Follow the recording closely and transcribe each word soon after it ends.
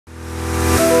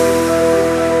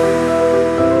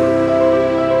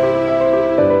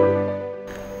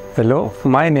Hello,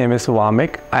 my name is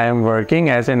Wamiq. I am working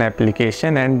as an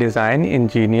application and design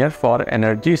engineer for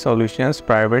Energy Solutions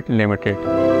Private Limited.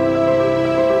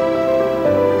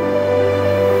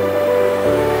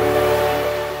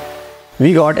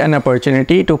 We got an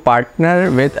opportunity to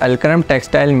partner with Alkaram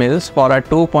Textile Mills for a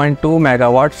 2.2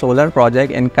 megawatt solar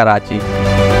project in Karachi.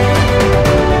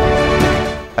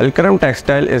 Alkaram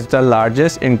Textile is the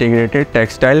largest integrated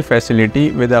textile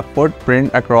facility with a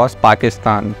footprint across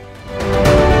Pakistan.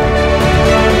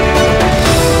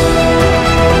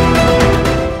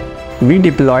 We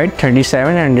deployed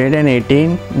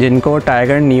 3718 Jinko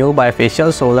Tiger Neo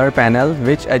bifacial solar panels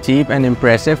which achieve an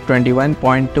impressive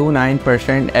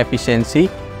 21.29% efficiency.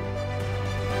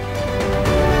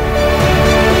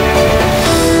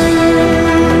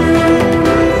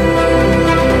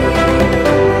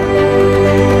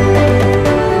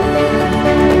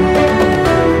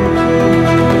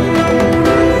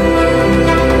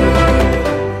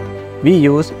 We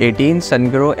use 18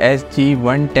 Sungrow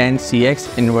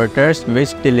SG110CX inverters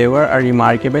which deliver a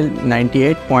remarkable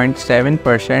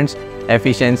 98.7%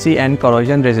 efficiency and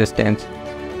corrosion resistance.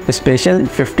 A special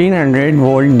 1500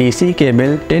 volt DC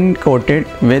cable tin coated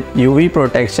with UV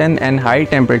protection and high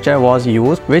temperature was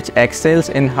used, which excels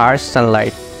in harsh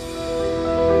sunlight.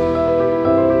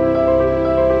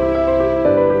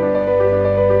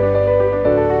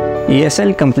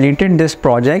 ESL completed this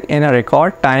project in a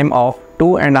record time of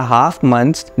 2.5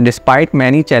 months despite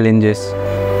many challenges.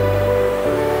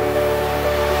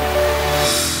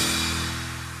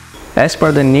 As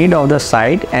per the need of the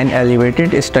site, an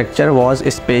elevated structure was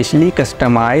specially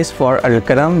customized for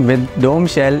Alkaram with dome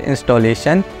shell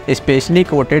installation, specially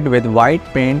coated with white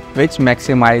paint which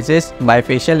maximizes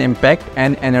bifacial impact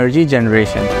and energy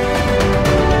generation.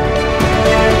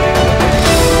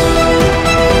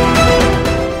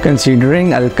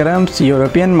 Considering Alkaram's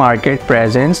European market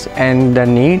presence and the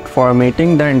need for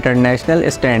meeting the international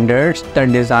standards, the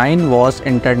design was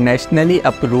internationally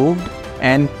approved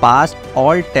and passed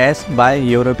all tests by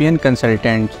European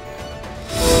consultants.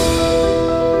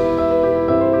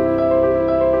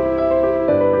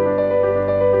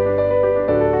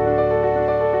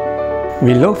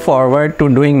 We look forward to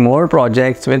doing more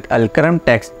projects with Alkaram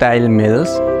Textile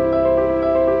Mills.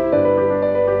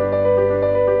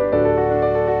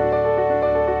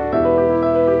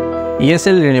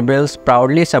 ESL Renewables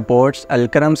proudly supports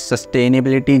Alkaram's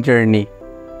sustainability journey.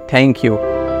 Thank you.